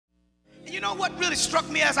You know what really struck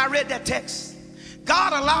me as I read that text?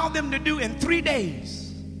 God allowed them to do in 3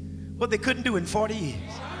 days what they couldn't do in 40 years.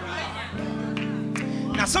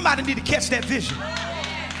 Now somebody need to catch that vision.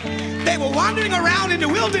 They were wandering around in the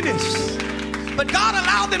wilderness, but God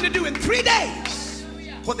allowed them to do in 3 days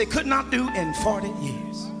what they could not do in 40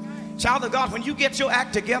 years. Child of God, when you get your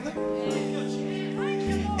act together,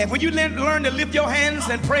 and when you learn to lift your hands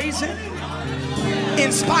and praise Him,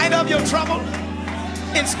 in spite of your trouble,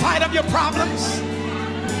 in spite of your problems,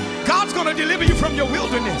 God's going to deliver you from your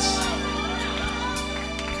wilderness.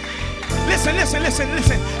 Listen, listen, listen,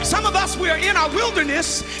 listen. Some of us, we are in our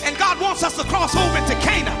wilderness, and God wants us to cross over into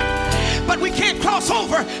Canaan. But we can't cross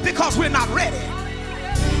over because we're not ready.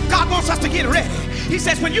 God wants us to get ready. He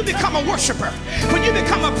says, when you become a worshiper, when you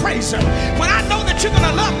become a praiser, when I know that you're going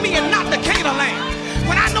to love me and not the Canaan land,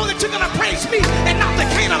 when I know that you're going to praise me and not the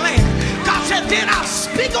Canaan land, God said, then I'll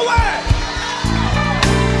speak a word.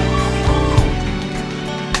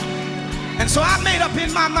 And so I made up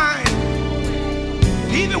in my mind,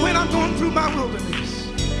 even when I'm going through my wilderness,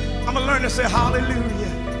 I'm going to learn to say hallelujah.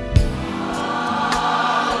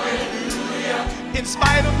 Hallelujah. In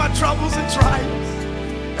spite of my troubles and trials,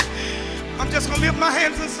 I'm just going to lift my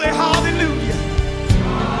hands and say hallelujah.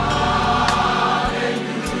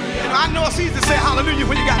 Hallelujah. And I know it's easy to say hallelujah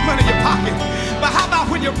when you got money in your pocket, but how about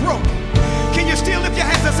when you're broke? Can you still lift your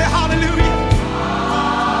hands and say hallelujah?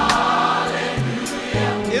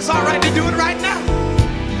 It's all right to do it right now.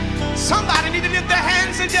 Somebody need to lift their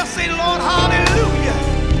hands and just say, Lord, hallelujah.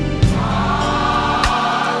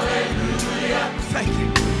 Hallelujah. Thank you.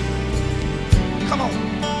 Come on.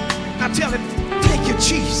 Now tell him, thank you,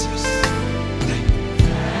 Jesus.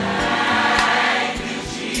 Thank you,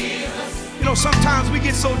 Jesus. You know, sometimes we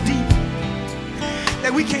get so deep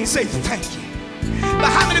that we can't say thank you. But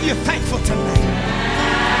how many of you are thankful tonight?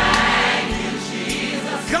 Thank you,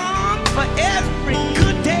 Jesus. God, for every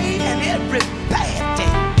good day and every bad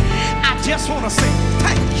day, I just want to say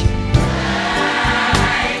thank you.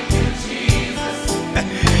 Thank you, Jesus.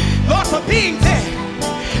 Lord, for being there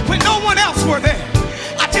when no one else were there.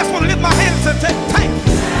 I just want to lift my hands and say thank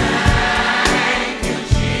you. Thank you,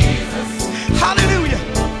 Jesus. Hallelujah.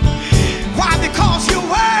 Why? Because you're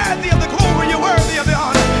worthy of the glory, you're worthy of the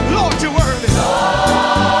honor. Lord, you're worthy.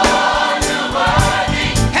 Lord, you're worthy.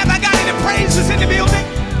 Have I got any praises in the building?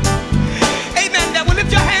 Amen. That will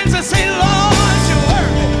lift your hands and say, Lord, you're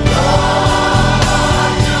worthy.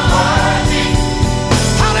 Lord, you're worthy.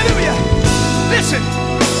 Hallelujah. Listen.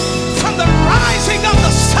 From the rising of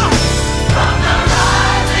the sun. From the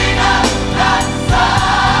rising of the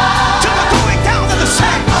sun. To the going down of the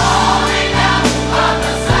same. Going down of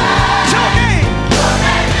the same. Your name. Your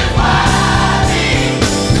name is worthy.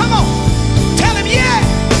 Come on. Tell him yeah.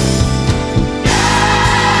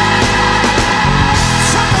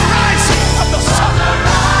 From the rising of the sun. From the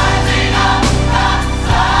rising of the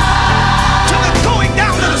sun. To the going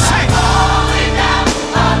down of the same. Going down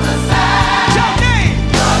of the same. Your name.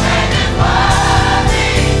 Your name is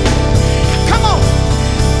worthy. Come on.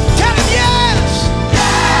 Tell him yes.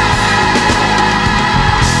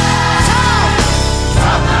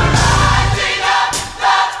 From the rising of the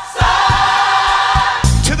sun.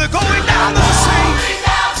 To the going down of the same. Going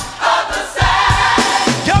down of the same.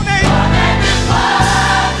 Your name.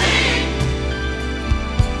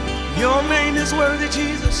 Your name is worthy,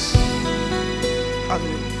 Jesus.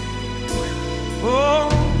 Hallelujah. Oh,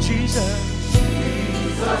 Jesus.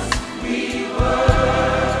 Jesus,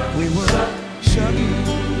 we worship you.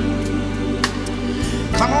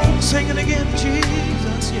 Come on, sing it again,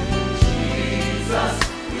 Jesus. Yeah. Jesus,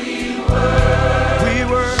 we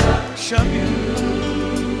worship you.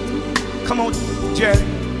 Come on, Jerry.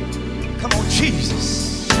 Come on,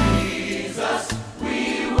 Jesus. Jesus, we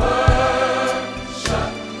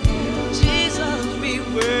worship you. Jesus, we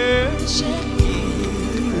worship you.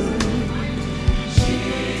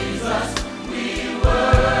 Jesus, we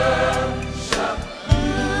worship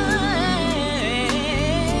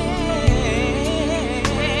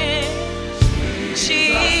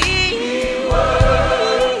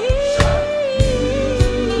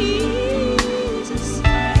you. Jesus,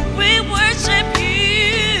 we worship you.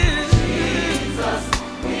 Jesus,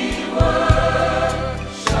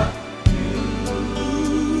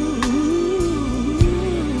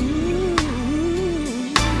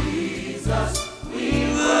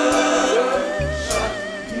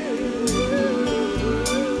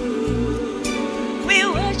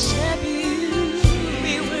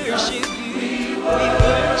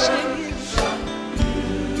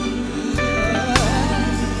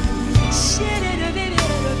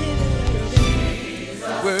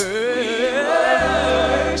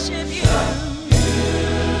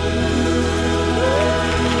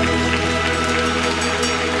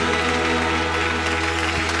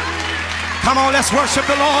 Come on, let's worship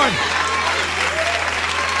the Lord.